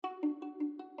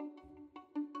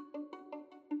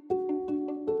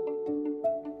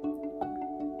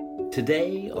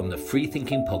Today on the Free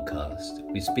Thinking Podcast,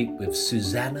 we speak with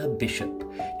Suzana Bishop,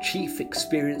 Chief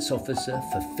Experience Officer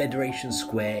for Federation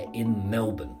Square in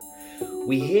Melbourne.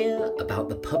 We hear about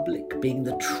the public being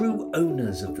the true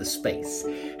owners of the space,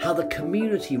 how the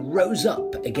community rose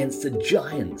up against the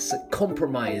giants that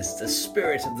compromised the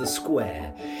spirit of the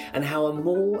square, and how a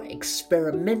more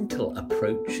experimental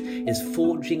approach is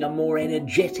forging a more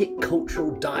energetic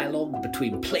cultural dialogue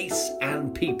between place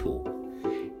and people.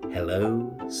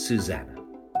 Hello, Suzana.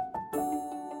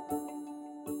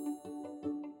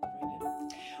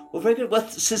 Well, very good. Well,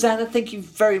 Suzana, thank you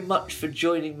very much for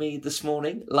joining me this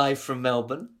morning, live from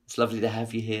Melbourne. It's lovely to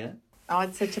have you here. Oh,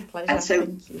 it's such a pleasure.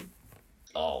 Thank you.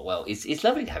 Oh, well, it's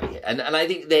lovely to have you here. And I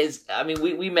think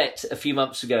we met a few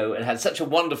months ago and had such a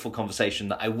wonderful conversation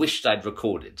that I wished I'd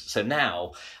recorded. So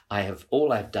now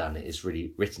all I've done is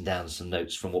really written down some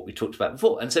notes from what we talked about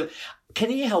before. And so can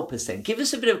you help us then? Give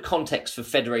us a bit of context for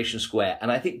Federation Square.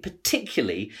 And I think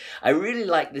particularly, I really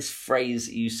like this phrase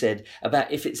that you said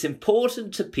about if it's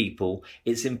important to people,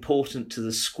 it's important to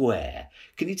the square.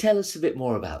 Can you tell us a bit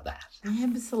more about that?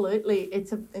 Absolutely.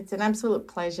 It's an absolute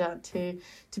pleasure to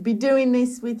be doing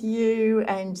this with you,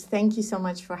 and thank you so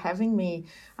much for having me.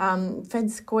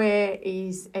 Fed Square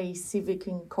is a civic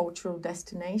and cultural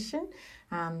destination.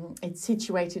 It's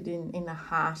situated in the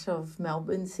heart of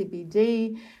Melbourne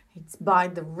CBD. It's by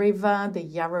the river, the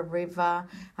Yarra River.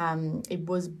 It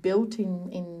was built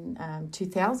in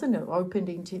 2000, it opened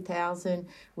in 2000.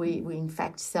 We in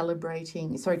fact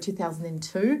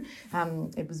 2002.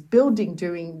 It was building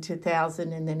during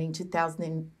 2000, and then in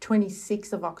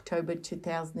 2026 of October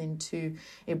 2002,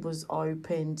 it was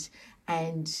opened.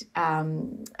 And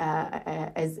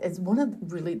as one of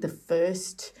really the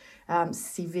first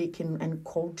civic and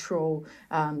cultural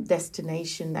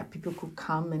destination that people could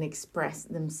come and express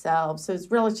themselves. So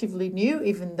it's relatively new,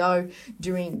 even though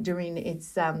during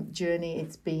its journey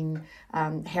it's been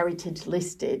heritage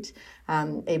listed.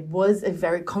 It was a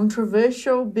very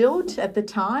controversial build at the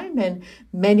time, and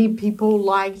many people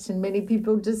liked and many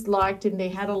people disliked, and they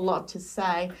had a lot to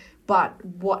say. But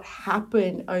what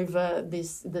happened over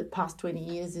the past 20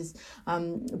 years is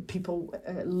people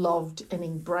loved and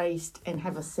embraced and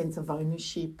have a sense of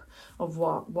ownership of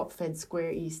what Fed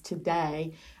Square is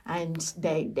today. And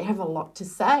they have a lot to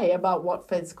say about what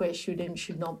Fed Square should and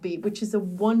should not be, which is a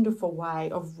wonderful way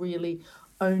of really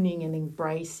owning and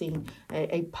embracing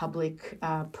a public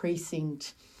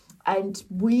precinct. And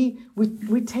we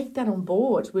take that on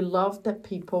board. We love that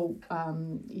people,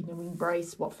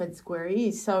 embrace what Fed Square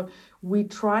is. So we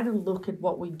try to look at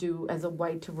what we do as a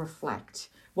way to reflect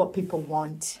what people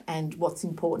want and what's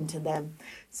important to them.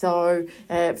 So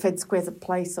Fed Square is a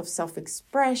place of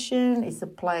self-expression. It's a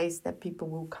place that people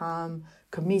will come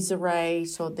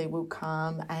commiserate, or they will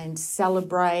come and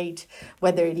celebrate,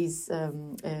 whether it is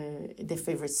their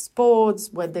favorite sports,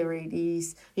 whether it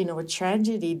is, a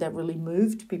tragedy that really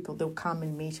moved people. They'll come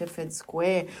and meet at Fed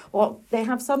Square, or they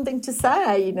have something to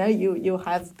say. You'll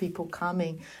have people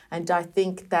coming, and I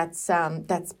think that's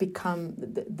become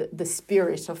the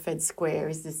spirit of Fed Square,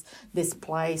 is this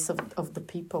place of the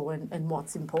people and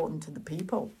what's important to the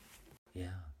people. Yeah,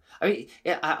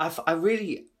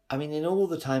 in all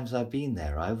the times I've been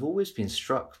there, I've always been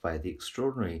struck by the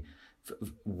extraordinary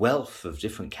wealth of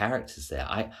different characters there.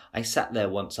 I sat there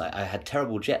once, I had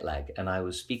terrible jet lag, and I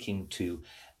was speaking to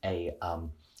a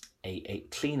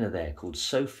cleaner there called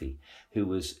Sophie,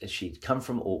 she'd come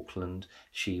from Auckland.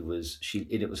 It was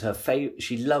her favorite.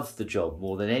 She loved the job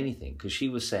more than anything, because she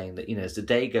was saying that, as the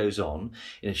day goes on,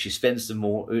 she spends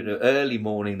the early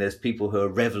morning. There's people who are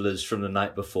revelers from the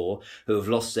night before who have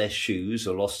lost their shoes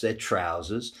or lost their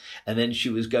trousers. And then she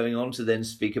was going on to then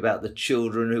speak about the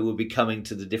children who will be coming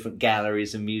to the different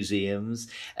galleries and museums.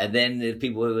 And then the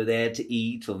people who are there to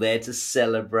eat or there to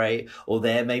celebrate, or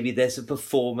maybe there's a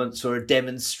performance or a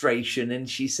demonstration. And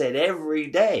she said every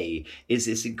day is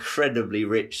this incredibly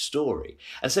rich story.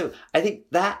 And so I think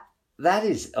that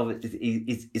is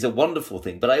a wonderful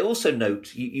thing. But I also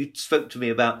note, you spoke to me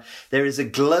about there is a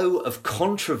glow of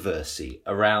controversy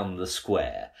around the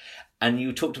square. And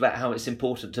you talked about how it's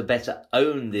important to better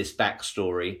own this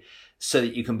backstory so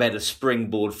that you can better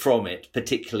springboard from it,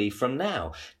 particularly from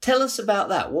now. Tell us about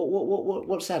that.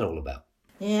 What's that all about?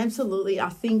 Yeah, absolutely. I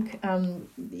think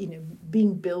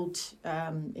being built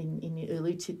in the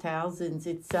early 2000s,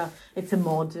 it's a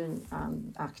modern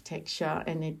architecture,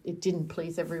 and it didn't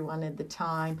please everyone at the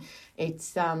time.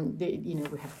 It's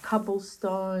we have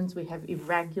cobblestones, we have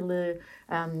irregular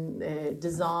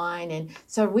design, and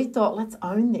so we thought, let's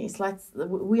own this.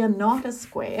 We are not a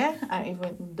square,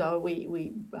 even though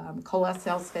we call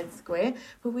ourselves Fed Square,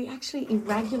 but we actually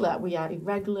irregular. We are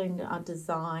irregular in our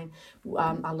design,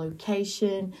 our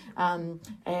location.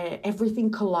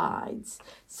 Everything collides.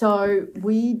 So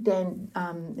we then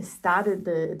started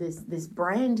this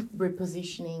brand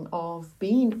repositioning of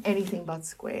being anything but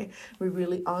square. We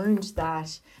really owned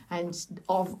that, and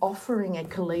of offering a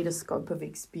kaleidoscope of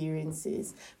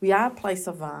experiences. We are a place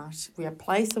of art. We are a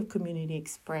place of community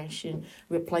expression.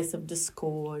 We're a place of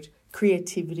discord,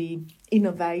 creativity,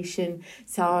 innovation.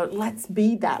 So let's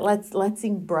be that. Let's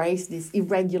embrace this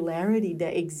irregularity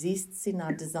that exists in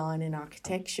our design and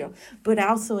architecture, but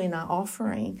also in our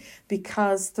offering,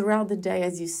 because throughout the day,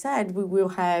 as you said, we will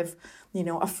have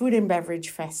a food and beverage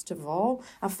festival,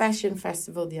 a fashion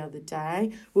festival the other day.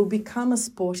 Will become a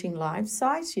sporting live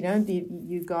site.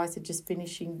 You guys are just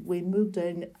finishing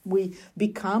Wimbledon. We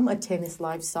become a tennis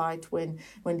live site when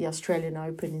the Australian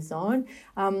Open is on.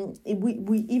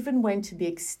 We even went to the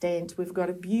extent, we've got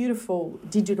a beautiful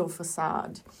digital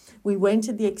facade. We went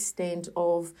to the extent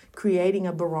of creating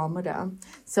a barometer.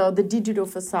 So the digital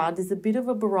facade is a bit of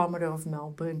a barometer of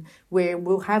Melbourne, where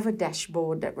we'll have a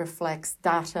dashboard that reflects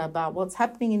data about what's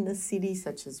happening in the city,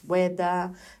 such as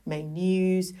weather, main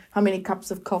news, how many cups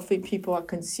of coffee people are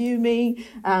consuming,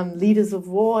 litres of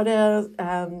water.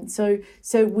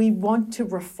 So we want to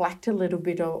reflect a little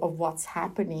bit of what's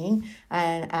happening,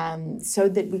 and so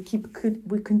that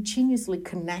we're continuously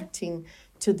connecting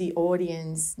to the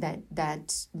audience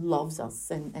that loves us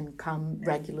and come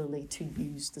regularly to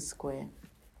use the square.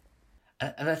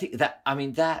 And I think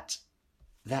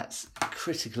that's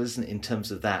critical, isn't it, in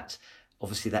terms of that,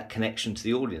 obviously that connection to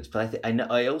the audience. But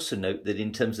I also note that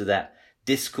in terms of that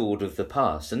discord of the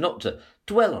past, and not to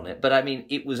dwell on it, but I mean,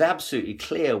 it was absolutely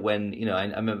clear when, I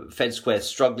remember Fed Square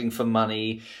struggling for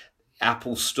money,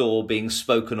 Apple Store being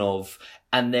spoken of,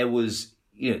 and there was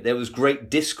great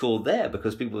discord there,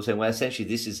 because people were saying, well, essentially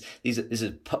this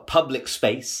is public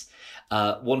space,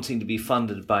 wanting to be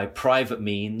funded by private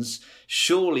means.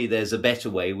 Surely there's a better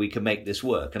way we can make this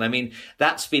work. And I mean,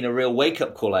 that's been a real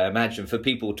wake-up call, I imagine, for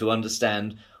people to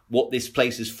understand what this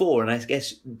place is for, and I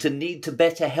guess to need to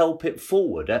better help it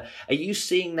forward. Are you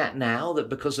seeing that now, that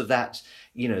because of that,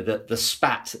 the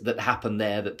spat that happened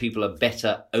there, that people are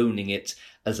better owning it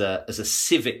as a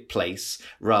civic place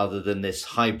rather than this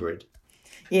hybrid?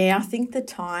 Yeah, I think the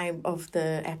time of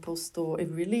the Apple Store,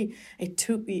 it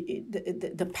took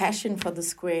the passion for the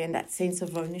square, and that sense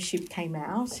of ownership came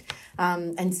out.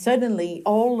 And certainly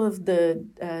all of the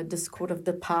discord of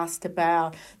the past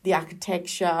about the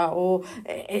architecture, or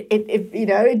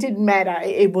it didn't matter.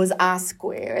 It was our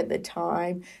square at the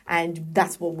time, and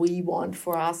that's what we want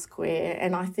for our square.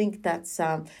 And I think that's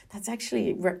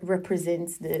actually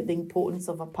represents the importance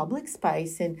of a public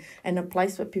space and a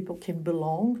place where people can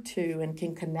belong to and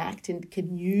can connect and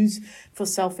can use for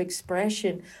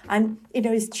self-expression. And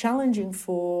it's challenging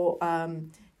for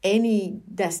any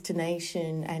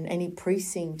destination and any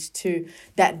precinct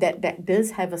that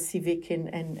does have a civic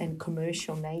and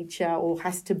commercial nature, or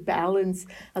has to balance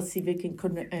a civic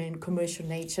and commercial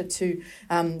nature to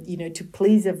to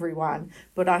please everyone.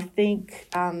 But I think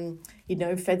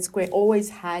Fed Square always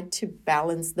had to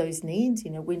balance those needs.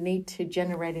 We need to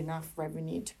generate enough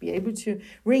revenue to be able to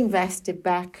reinvest it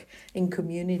back in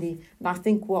community. And I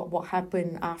think what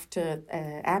happened after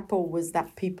Apple was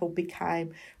that people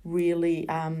became really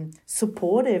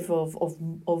supportive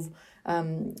of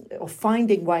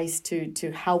finding ways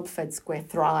to help Fed Square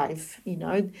thrive.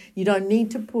 You don't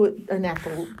need to put an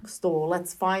Apple Store.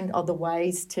 Let's find other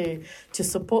ways to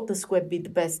support the square, be the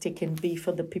best it can be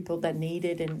for the people that need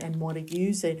it and want to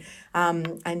use it.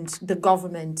 And the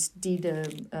government did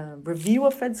a review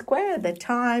of Fed Square at that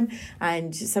time,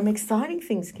 and some exciting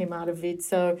things came out of it.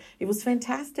 So it was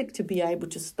fantastic to be able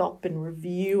to stop and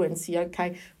review and see,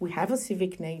 okay, we have a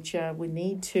civic nature. We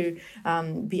need to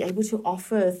be able to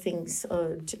offer things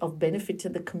of benefit to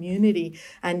the community,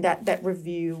 and that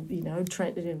review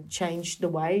changed the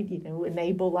way,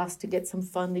 enable us to get some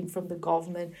funding from the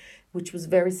government, which was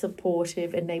very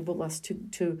supportive, enabled us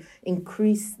to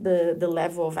increase the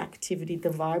level of activity, the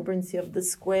vibrancy of the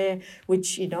square,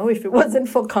 which if it wasn't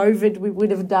for COVID, we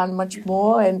would have done much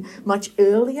more and much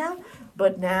earlier.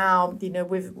 But now,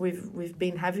 we've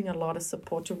been having a lot of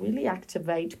support to really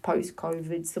activate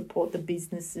post-COVID, support the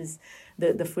businesses,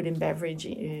 the food and beverage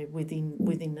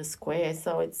within the square.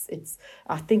 So it's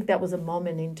I think that was a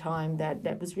moment in time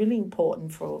that was really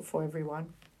important for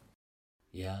everyone.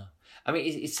 Yeah. I mean,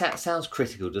 it sounds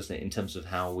critical, doesn't it, in terms of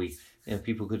how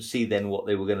people could see then what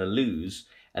they were going to lose,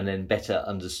 and then better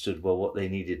understood what they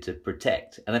needed to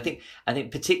protect. And I think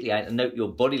particularly, I note your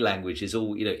body language is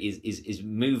all is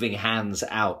moving hands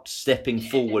out, stepping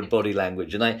forward body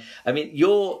language. And I mean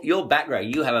your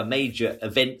background, you have a major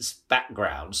events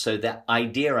background, so that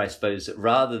idea, I suppose, that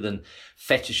rather than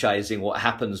fetishizing what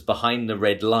happens behind the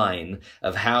red line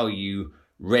of how you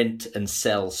rent and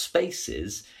sell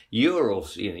spaces, you're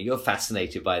also you're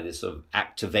fascinated by this sort of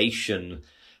activation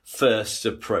first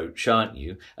approach, aren't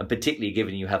you? And particularly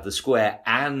given you have the square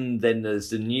and then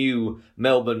there's the new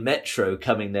Melbourne Metro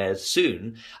coming there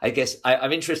soon, I guess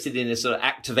I'm interested in this sort of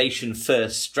activation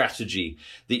first strategy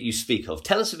that you speak of.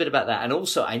 Tell us a bit about that. And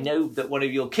also, I know that one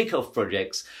of your kickoff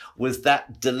projects was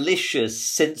that delicious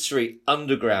sensory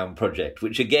underground project,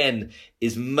 which again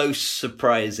is most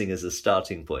surprising as a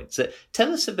starting point. So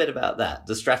tell us a bit about that,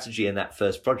 the strategy in that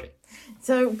first project.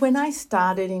 So when I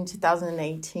started in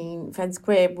 2018, Fed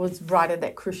Square was right at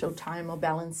that crucial time of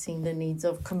balancing the needs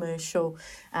of commercial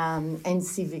and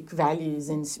civic values,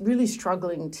 and really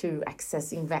struggling to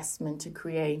access investment to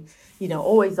create,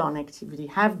 always on activity,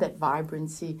 have that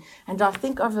vibrancy. And I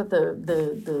think over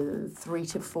the 3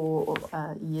 to 4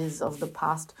 years of the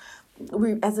past,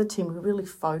 we as a team, we really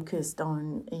focused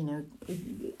on,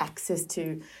 access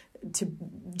to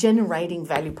generating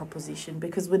value proposition,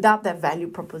 because without that value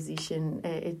proposition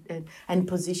and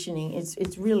positioning,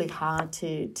 it's really hard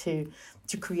to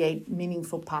create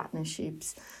meaningful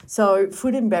partnerships. So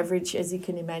food and beverage, as you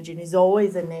can imagine, is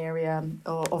always an area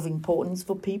of importance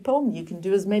for people. You can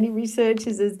do as many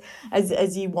researches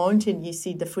as you want, and you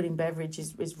see the food and beverage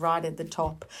is right at the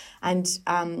top. And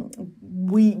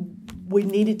we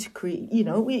needed to create,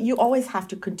 you always have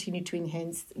to continue to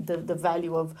enhance the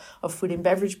value of food and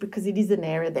beverage, because it is an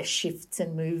area that shifts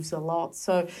and moves a lot.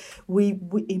 So we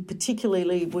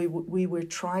particularly were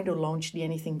trying to launch the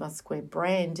Anything But Square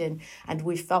brand, and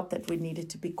we felt that we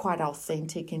needed to be quite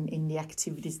authentic in the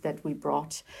activities that we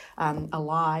brought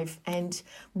alive. And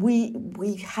we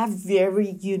have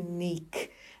very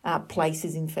unique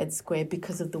places in Fed Square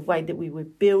because of the way that we were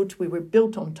built. We were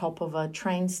built on top of a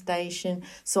train station,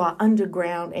 so our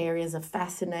underground areas are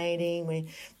fascinating.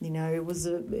 It was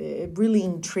a really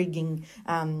intriguing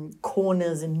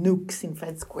corners and nooks in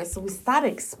Fed Square. So we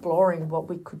started exploring what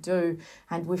we could do,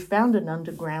 and we found an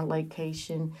underground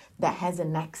location that has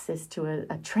an access to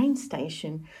a train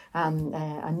station,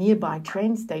 a nearby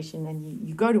train station, and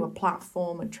you go to a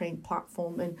train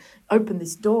platform, and open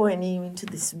this door and you're into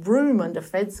this room under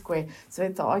Fed Square. So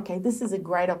I thought, okay, this is a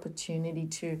great opportunity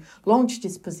to launch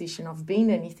this position of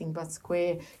being Anything But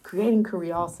Square, creating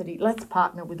curiosity. Let's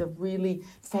partner with a really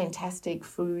fantastic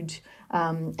food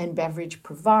and beverage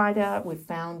provider. We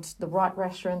found the right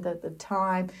restaurant at the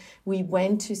time. We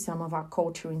went to some of our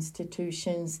cultural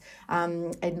institutions,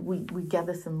 and we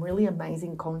gathered some really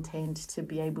amazing content to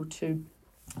be able to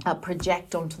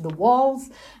project onto the walls,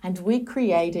 and we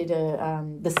created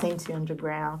the Sensory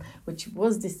Underground, which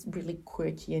was this really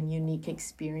quirky and unique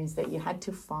experience that you had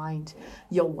to find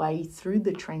your way through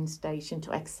the train station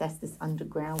to access this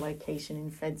underground location in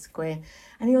Fed Square,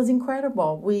 and it was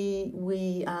incredible.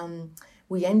 We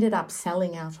ended up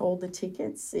selling out all the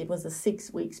tickets. It was a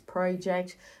 6 weeks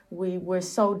project. We were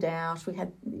sold out. We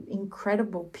had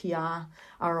incredible PR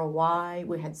ROI.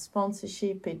 We had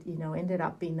sponsorship. It, ended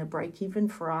up being a break even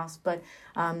for us, but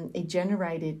it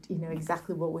generated,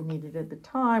 exactly what we needed at the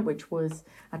time, which was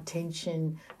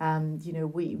attention.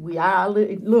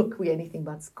 We're Anything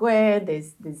But Square.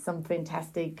 There's some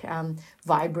fantastic,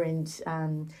 vibrant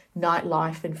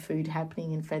nightlife and food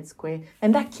happening in Fed Square,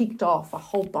 and that kicked off a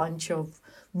whole bunch of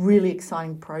really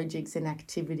exciting projects and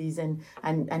activities, and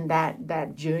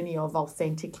that journey of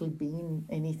authentically being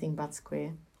Anything But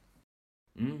Square.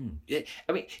 Yeah.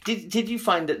 I mean, did you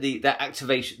find that that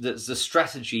activation, that the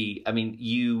strategy, I mean,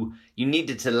 you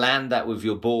needed to land that with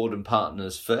your board and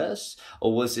partners first,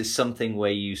 or was this something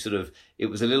where you it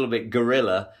was a little bit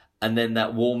guerrilla, and then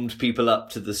that warmed people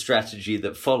up to the strategy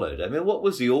that followed? I mean, what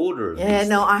was the order of these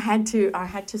things? I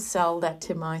had to sell that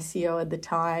to my CEO at the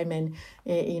time, and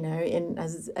and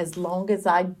as long as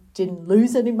I didn't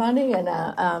lose any money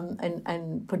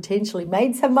and potentially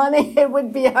made some money, it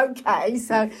would be okay.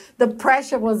 So the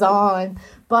pressure was on,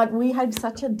 but we had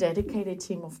such a dedicated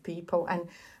team of people, and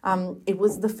it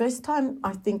was the first time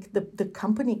I think the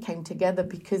company came together,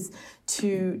 because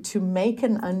to make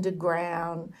an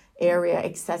underground area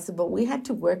accessible, we had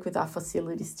to work with our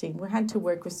facilities team. We had to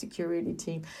work with security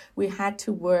team. We had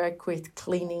to work with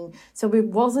cleaning. So it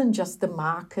wasn't just the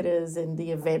marketers and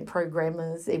the event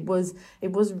programmers. It was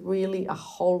really a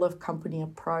whole of company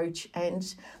approach.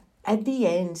 And at the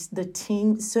end,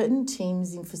 certain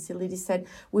teams in facilities said,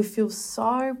 we feel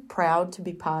so proud to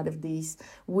be part of this.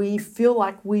 We feel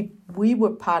like we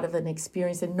were part of an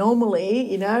experience. And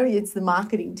normally, it's the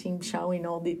marketing team showing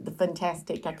all the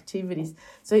fantastic activities.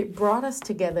 So it brought us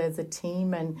together as a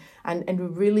team and we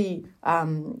really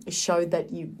showed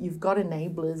that you've got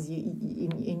enablers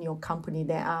in your company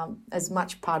that are as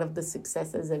much part of the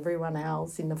success as everyone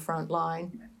else in the front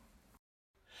line.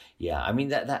 Yeah, I mean,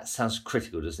 that sounds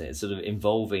critical, doesn't it? It's sort of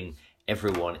involving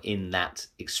everyone in that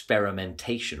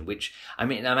experimentation, which, I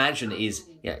mean, I imagine is,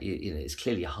 it's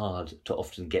clearly hard to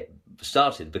often get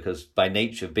started because by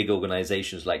nature, big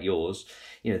organizations like yours,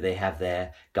 they have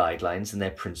their guidelines and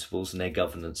their principles and their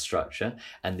governance structure.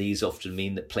 And these often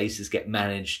mean that places get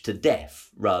managed to death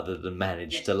rather than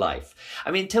managed to life. I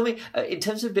mean, tell me, in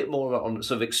terms of a bit more on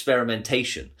sort of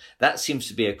experimentation, that seems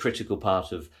to be a critical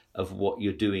part of what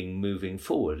you're doing moving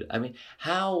forward. I mean,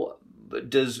 how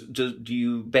do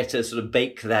you better sort of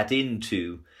bake that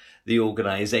into the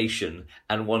organization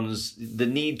and the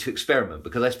need to experiment?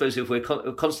 Because I suppose if we're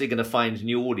constantly going to find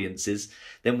new audiences,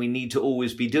 then we need to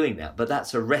always be doing that. But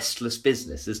that's a restless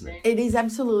business, isn't it? It is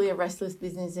absolutely a restless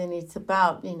business, and it's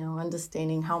about,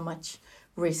 understanding how much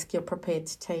risk you're prepared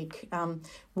to take.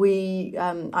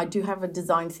 I do have a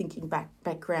design thinking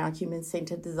background,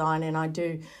 human-centered design, and I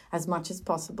do, as much as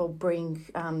possible, bring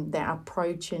that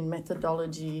approach and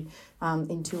methodology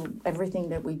into everything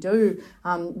that we do.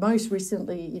 Most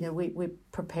recently, we're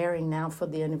preparing now for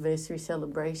the anniversary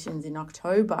celebrations in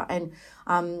October, and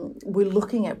we're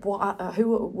looking at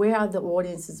where are the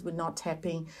audiences we're not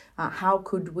tapping, how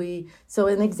could we... So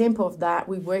an example of that,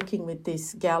 we're working with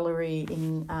this gallery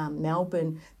in Melbourne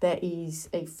that is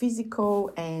a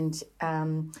physical and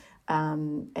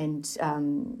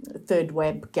third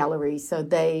web gallery. So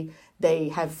they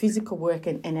have physical work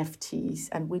and NFTs,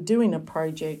 and we're doing a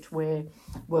project where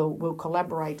we'll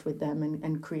collaborate with them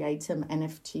and create some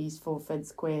NFTs for Fed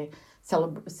Square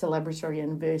celebratory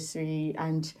anniversary.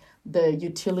 And the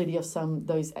utility of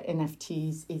those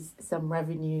NFTs is some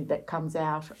revenue that comes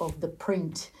out of the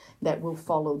print that will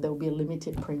follow. There'll be a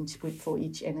limited print for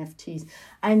each NFTs.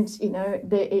 And,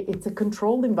 it's a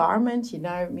controlled environment,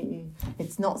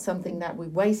 it's not something that we're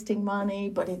wasting money,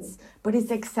 but it's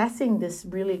accessing this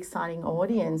really exciting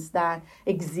audience that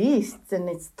exists and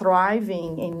it's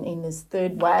thriving in this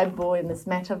third web or in this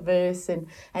metaverse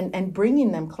and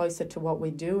bringing them closer to what we're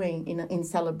doing in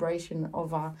celebration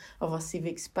of our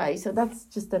civic space. So that's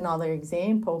just another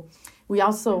example. We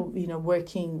also,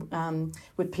 working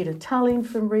with Peter Tallinn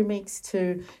from Remix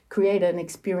to create an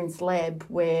experience lab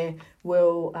where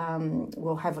we'll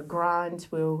have a grant,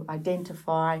 we'll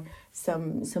identify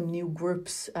some new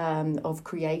groups of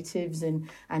creatives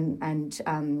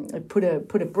and put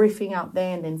a briefing out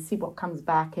there and then see what comes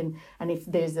back, and if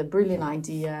there's a brilliant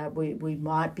idea, we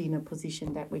might be in a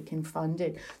position that we can fund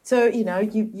it. So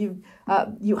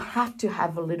you have to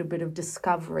have a little bit of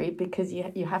discovery because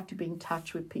you have to be in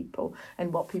touch with people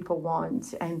and what people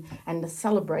want and the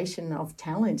celebration of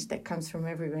talent that comes from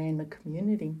everywhere in the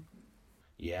community.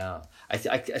 Yeah, I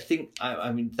think,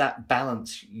 I mean, that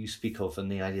balance you speak of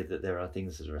and the idea that there are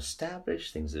things that are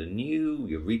established, things that are new,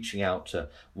 you're reaching out to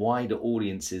wider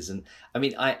audiences. And I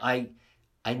mean, I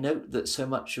note that so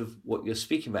much of what you're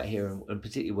speaking about here, and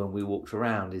particularly when we walked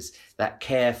around, is that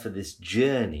care for this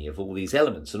journey of all these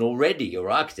elements. And already your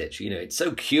architecture, it's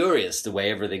so curious the way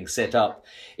everything's set up.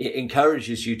 It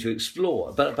encourages you to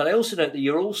explore. But I also note that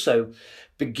you're also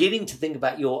beginning to think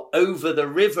about your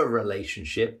over-the-river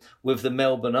relationship with the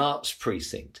Melbourne Arts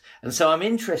Precinct. And so I'm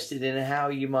interested in how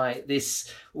you might,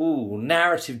 this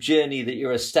narrative journey that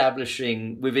you're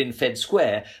establishing within Fed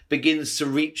Square begins to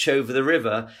reach over the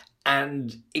river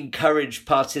and encourage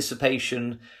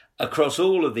participation across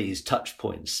all of these touch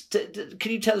points.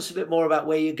 Can you tell us a bit more about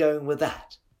where you're going with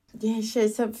that? Yeah, sure.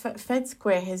 So Fed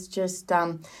Square has just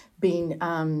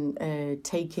been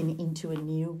taken into a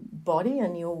new body, a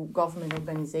new government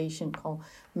organisation called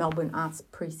Melbourne Arts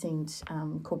Precinct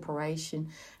Corporation.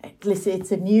 Listen,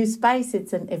 it's a new space,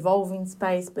 it's an evolving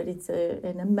space, but it's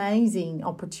an amazing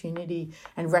opportunity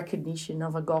and recognition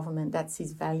of a government that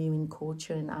sees value in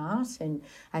culture and art and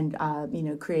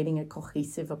creating a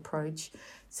cohesive approach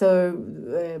So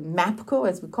MAPCO,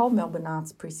 as we call Melbourne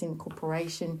Arts Precinct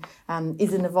Corporation,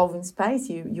 is an evolving space.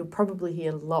 You'll probably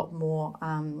hear a lot more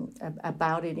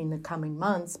about it in the coming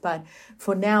months. But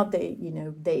for now,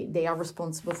 they are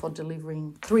responsible for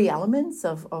delivering three elements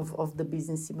of the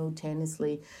business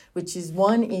simultaneously, which is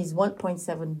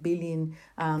 1.7 billion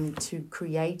to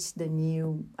create the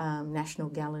new National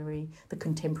Gallery, the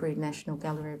Contemporary National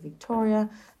Gallery of Victoria.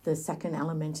 The second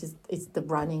element is the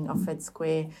running of Fed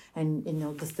Square, and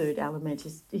the third element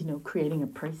is creating a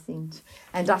precinct.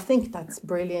 And I think that's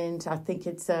brilliant. I think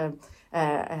it's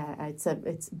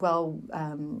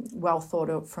well thought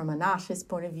of from an artist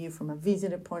point of view, from a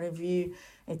visitor point of view.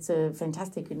 It's a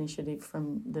fantastic initiative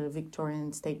from the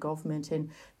Victorian state government, and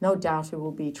no doubt it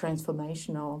will be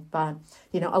transformational. But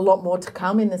a lot more to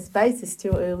come in the space. It's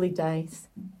still early days.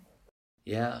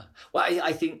 Yeah. Well,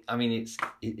 I think,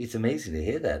 it's amazing to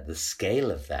hear that, the scale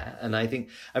of that. And I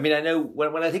know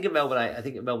when I think of Melbourne, I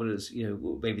think of Melbourne as,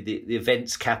 maybe the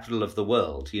events capital of the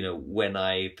world, when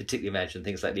I particularly imagine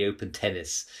things like the open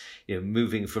tennis,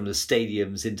 moving from the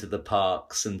stadiums into the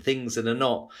parks and things that are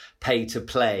not pay to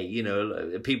play,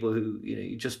 people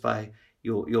who, just by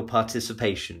your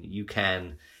participation, you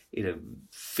can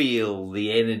feel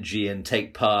the energy and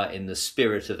take part in the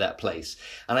spirit of that place.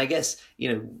 And I guess,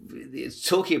 it's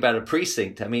talking about a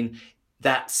precinct.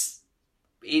 That's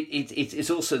it's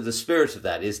also the spirit of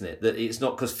that, isn't it? That it's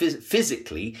not because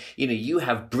physically, you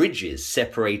have bridges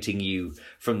separating you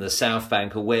from the South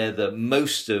Bank, or where the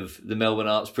most of the Melbourne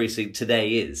Arts Precinct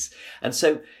today is. And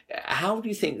so how do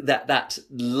you think that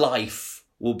life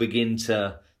will begin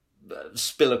to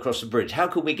spill across the bridge? How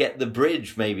can we get the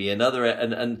bridge maybe and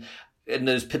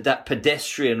that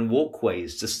pedestrian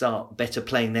walkways to start better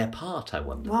playing their part, I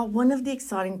wonder? Well, one of the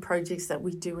exciting projects that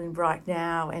we're doing right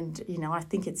now, and I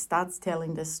think it starts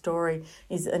telling the story,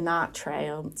 is an art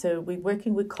trail. So we're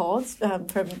working with COS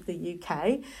from the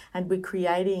UK, and we're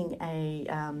creating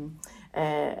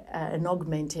an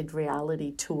augmented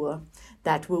reality tour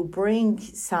that will bring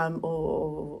some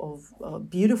of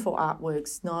beautiful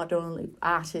artworks, not only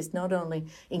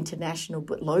international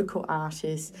but local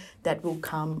artists, that will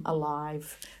come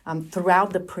alive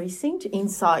throughout the precinct,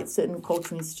 inside certain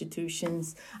cultural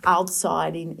institutions,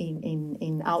 outside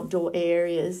in outdoor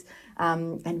areas,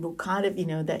 and will kind of,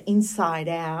 the inside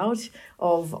out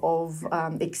of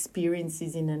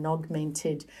experiences in an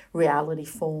augmented reality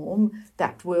form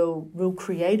that will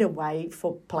create a way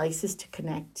for places to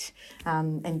connect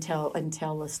and tell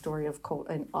the story of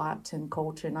art and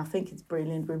culture. And I think it's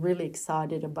brilliant. We're really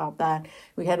excited about that.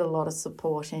 We had a lot of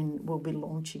support, and we'll be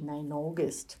launching that in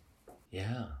August.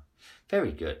 Yeah,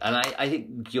 very good. And I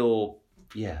think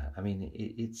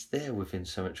it's there within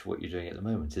so much of what you're doing at the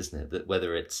moment, isn't it? That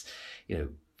whether it's,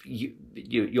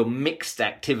 your mixed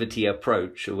activity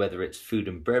approach, or whether it's food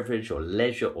and beverage or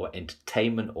leisure or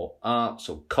entertainment or arts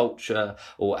or culture,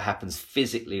 or what happens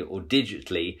physically or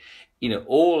digitally,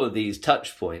 all of these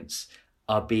touch points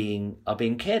are being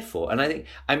cared for. And I think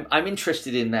I'm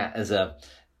interested in that as a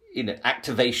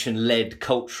activation-led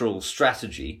cultural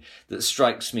strategy that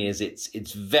strikes me as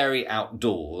it's very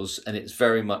outdoors, and it's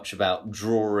very much about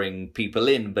drawing people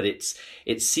in, but it's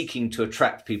seeking to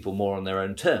attract people more on their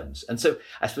own terms. And so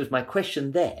I suppose my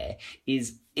question there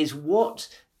is what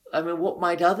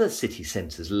might other city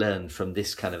centres learn from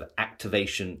this kind of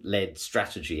activation-led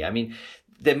strategy?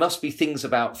 There must be things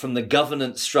about, from the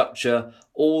governance structure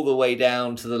all the way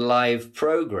down to the live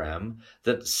program,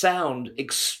 that sound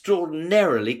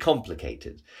extraordinarily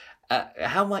complicated.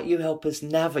 How might you help us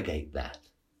navigate that?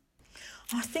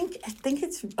 I think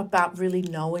it's about really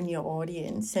knowing your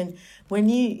audience, and when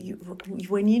you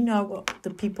know what the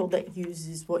people that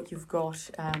uses what you've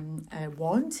got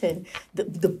want, and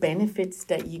the benefits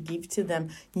that you give to them,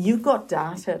 you've got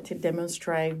data to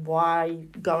demonstrate why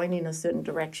going in a certain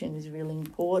direction is really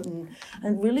important,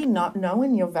 and really not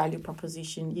knowing your value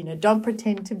proposition. Don't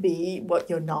pretend to be what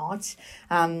you're not.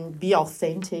 Be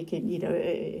authentic, and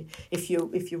if you're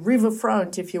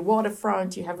riverfront, if you're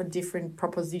waterfront, you have a different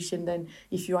proposition than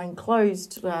if you're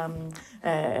enclosed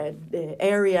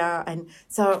area. And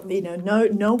so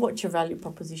know what your value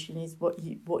proposition is, what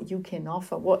you can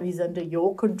offer, what is under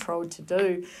your control to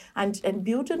do, and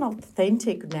build an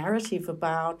authentic narrative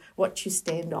about what you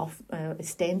stand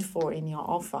for in your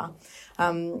offer.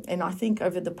 And I think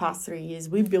over the past 3 years,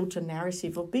 we built a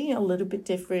narrative of being a little bit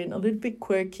different, a little bit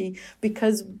quirky,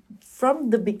 because from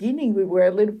the beginning we were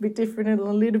a little bit different and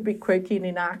a little bit quirky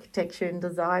in architecture and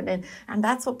design, and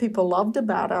that's what people loved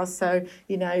about us. So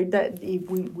that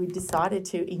we decided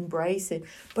to embrace it.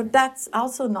 But that's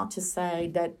also not to say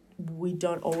that we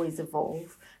don't always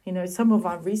evolve. some of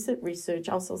our recent research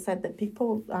also said that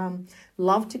people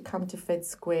love to come to Fed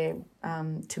Square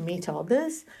to meet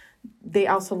others. They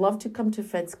also love to come to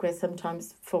Fed Square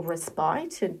sometimes for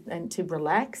respite and to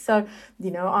relax. So,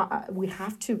 we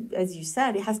have to, as you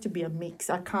said, it has to be a mix.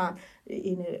 I can't,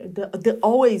 the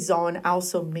always on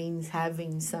also means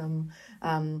having some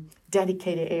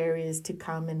dedicated areas to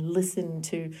come and listen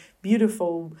to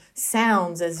beautiful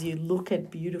sounds as you look at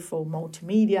beautiful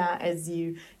multimedia, as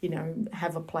you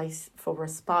have a place for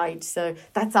respite. So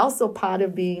that's also part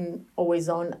of being always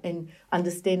on and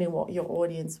understanding what your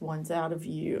audience wants out of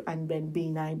you, and then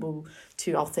being able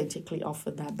to authentically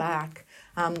offer that back.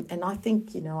 And I think,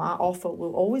 our offer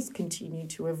will always continue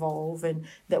to evolve, and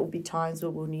there will be times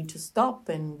where we'll need to stop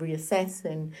and reassess,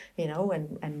 and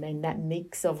then that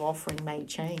mix of offering may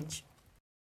change.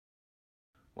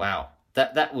 Wow,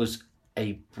 that was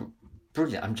a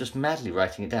brilliant. I'm just madly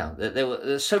writing it down.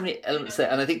 There's so many elements there,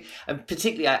 and I think, and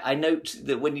particularly, I note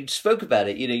that when you spoke about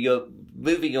it, you're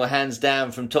moving your hands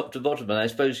down from top to bottom, and I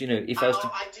suppose if I was to,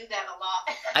 I do that a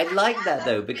lot. I like that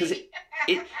though, because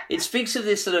it speaks of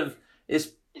this sort of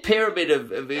this pyramid of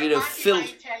filled. My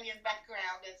Italian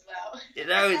background as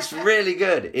well. It's really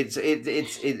good. It's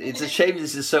a shame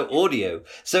this is so audio.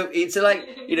 So it's like,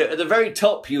 at the very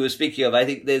top you were speaking of, I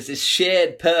think there's this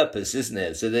shared purpose, isn't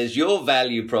there? So there's your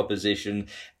value proposition,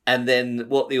 and then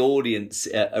what the audience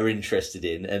are interested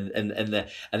in,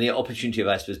 and the opportunity of,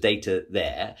 I suppose, data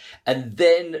there, and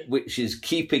then which is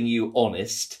keeping you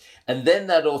honest. And then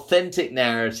that authentic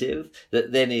narrative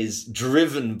that then is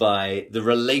driven by the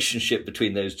relationship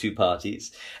between those two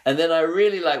parties. And then I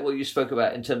really like what you spoke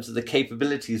about in terms of the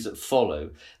capabilities that follow,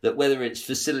 that whether it's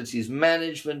facilities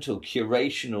management or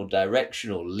curation or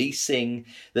direction or leasing,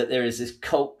 that there is this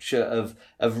culture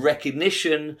of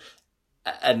recognition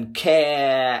and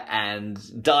care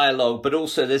and dialogue, but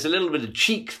also there's a little bit of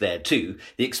cheek there too.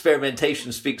 The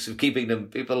experimentation speaks of keeping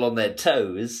people on their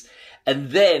toes.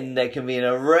 And then there can be an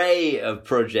array of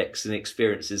projects and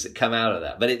experiences that come out of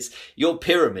that. But your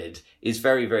pyramid is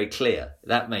very, very clear.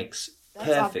 That makes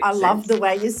perfect I sense. love the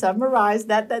way you summarise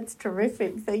that. That's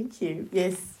terrific. Thank you.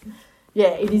 Yes.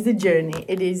 Yeah, it is a journey.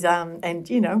 It is,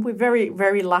 and we're very,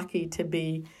 very lucky to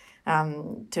be,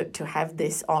 to have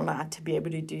this honour to be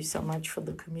able to do so much for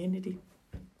the community.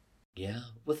 Yeah.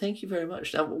 Well, thank you very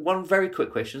much. Now, one very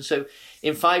quick question. So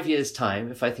in 5 years' time,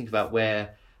 if I think about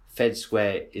where Fed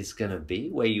Square is going to be,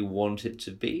 where you want it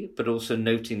to be, but also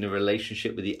noting the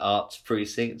relationship with the arts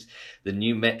precinct. The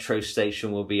new metro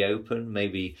station will be open,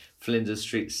 maybe Flinders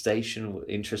Street Station,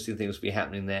 interesting things will be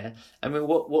happening there. I mean,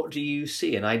 what do you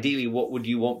see? And ideally, what would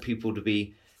you want people to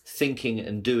be thinking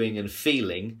and doing and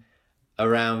feeling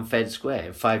around Fed Square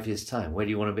in 5 years' time? Where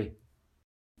do you want to be?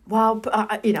 Well,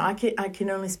 I can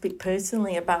only speak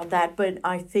personally about that, but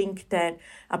I think that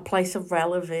a place of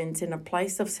relevance and a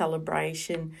place of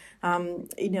celebration,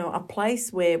 a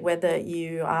place where whether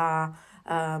you are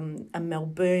a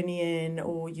Melburnian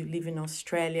or you live in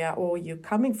Australia or you're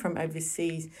coming from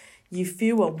overseas, you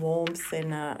feel a warmth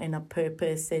and a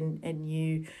purpose, and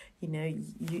you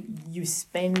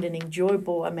spend an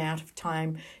enjoyable amount of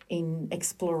time in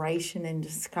exploration and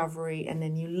discovery, and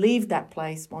then you leave that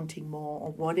place wanting more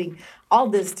or wanting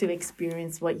others to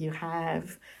experience what you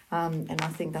have. And I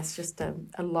think that's just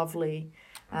a lovely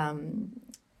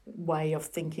way of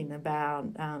thinking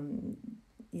about,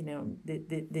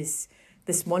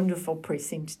 this wonderful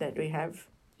precinct that we have.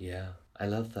 Yeah, I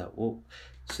love that. Well,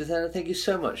 Suzana, thank you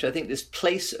so much. I think this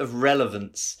place of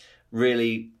relevance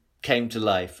really came to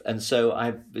life, and so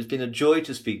it's been a joy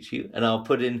to speak to you, and I'll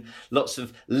put in lots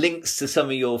of links to some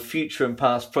of your future and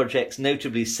past projects,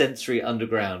 notably Sensory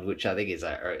Underground, which I think is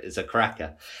a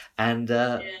cracker. And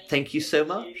thank you so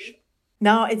much.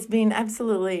 No, it's been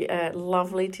absolutely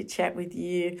lovely to chat with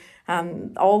you.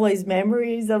 All those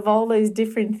memories of all those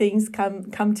different things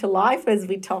come to life as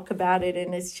we talk about it,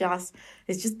 and it's just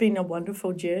been a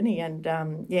wonderful journey. And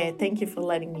thank you for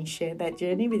letting me share that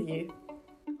journey with you.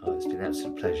 Oh, it's been an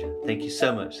absolute pleasure. Thank you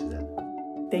so much,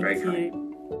 Suzana. Thank you.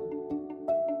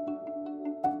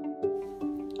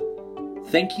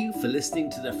 Thank you for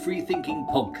listening to the Free Thinking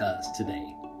Podcast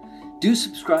today. Do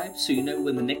subscribe so you know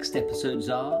when the next episodes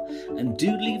are, and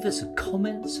do leave us a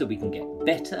comment so we can get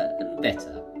better and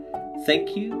better.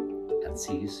 Thank you, and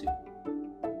see you soon.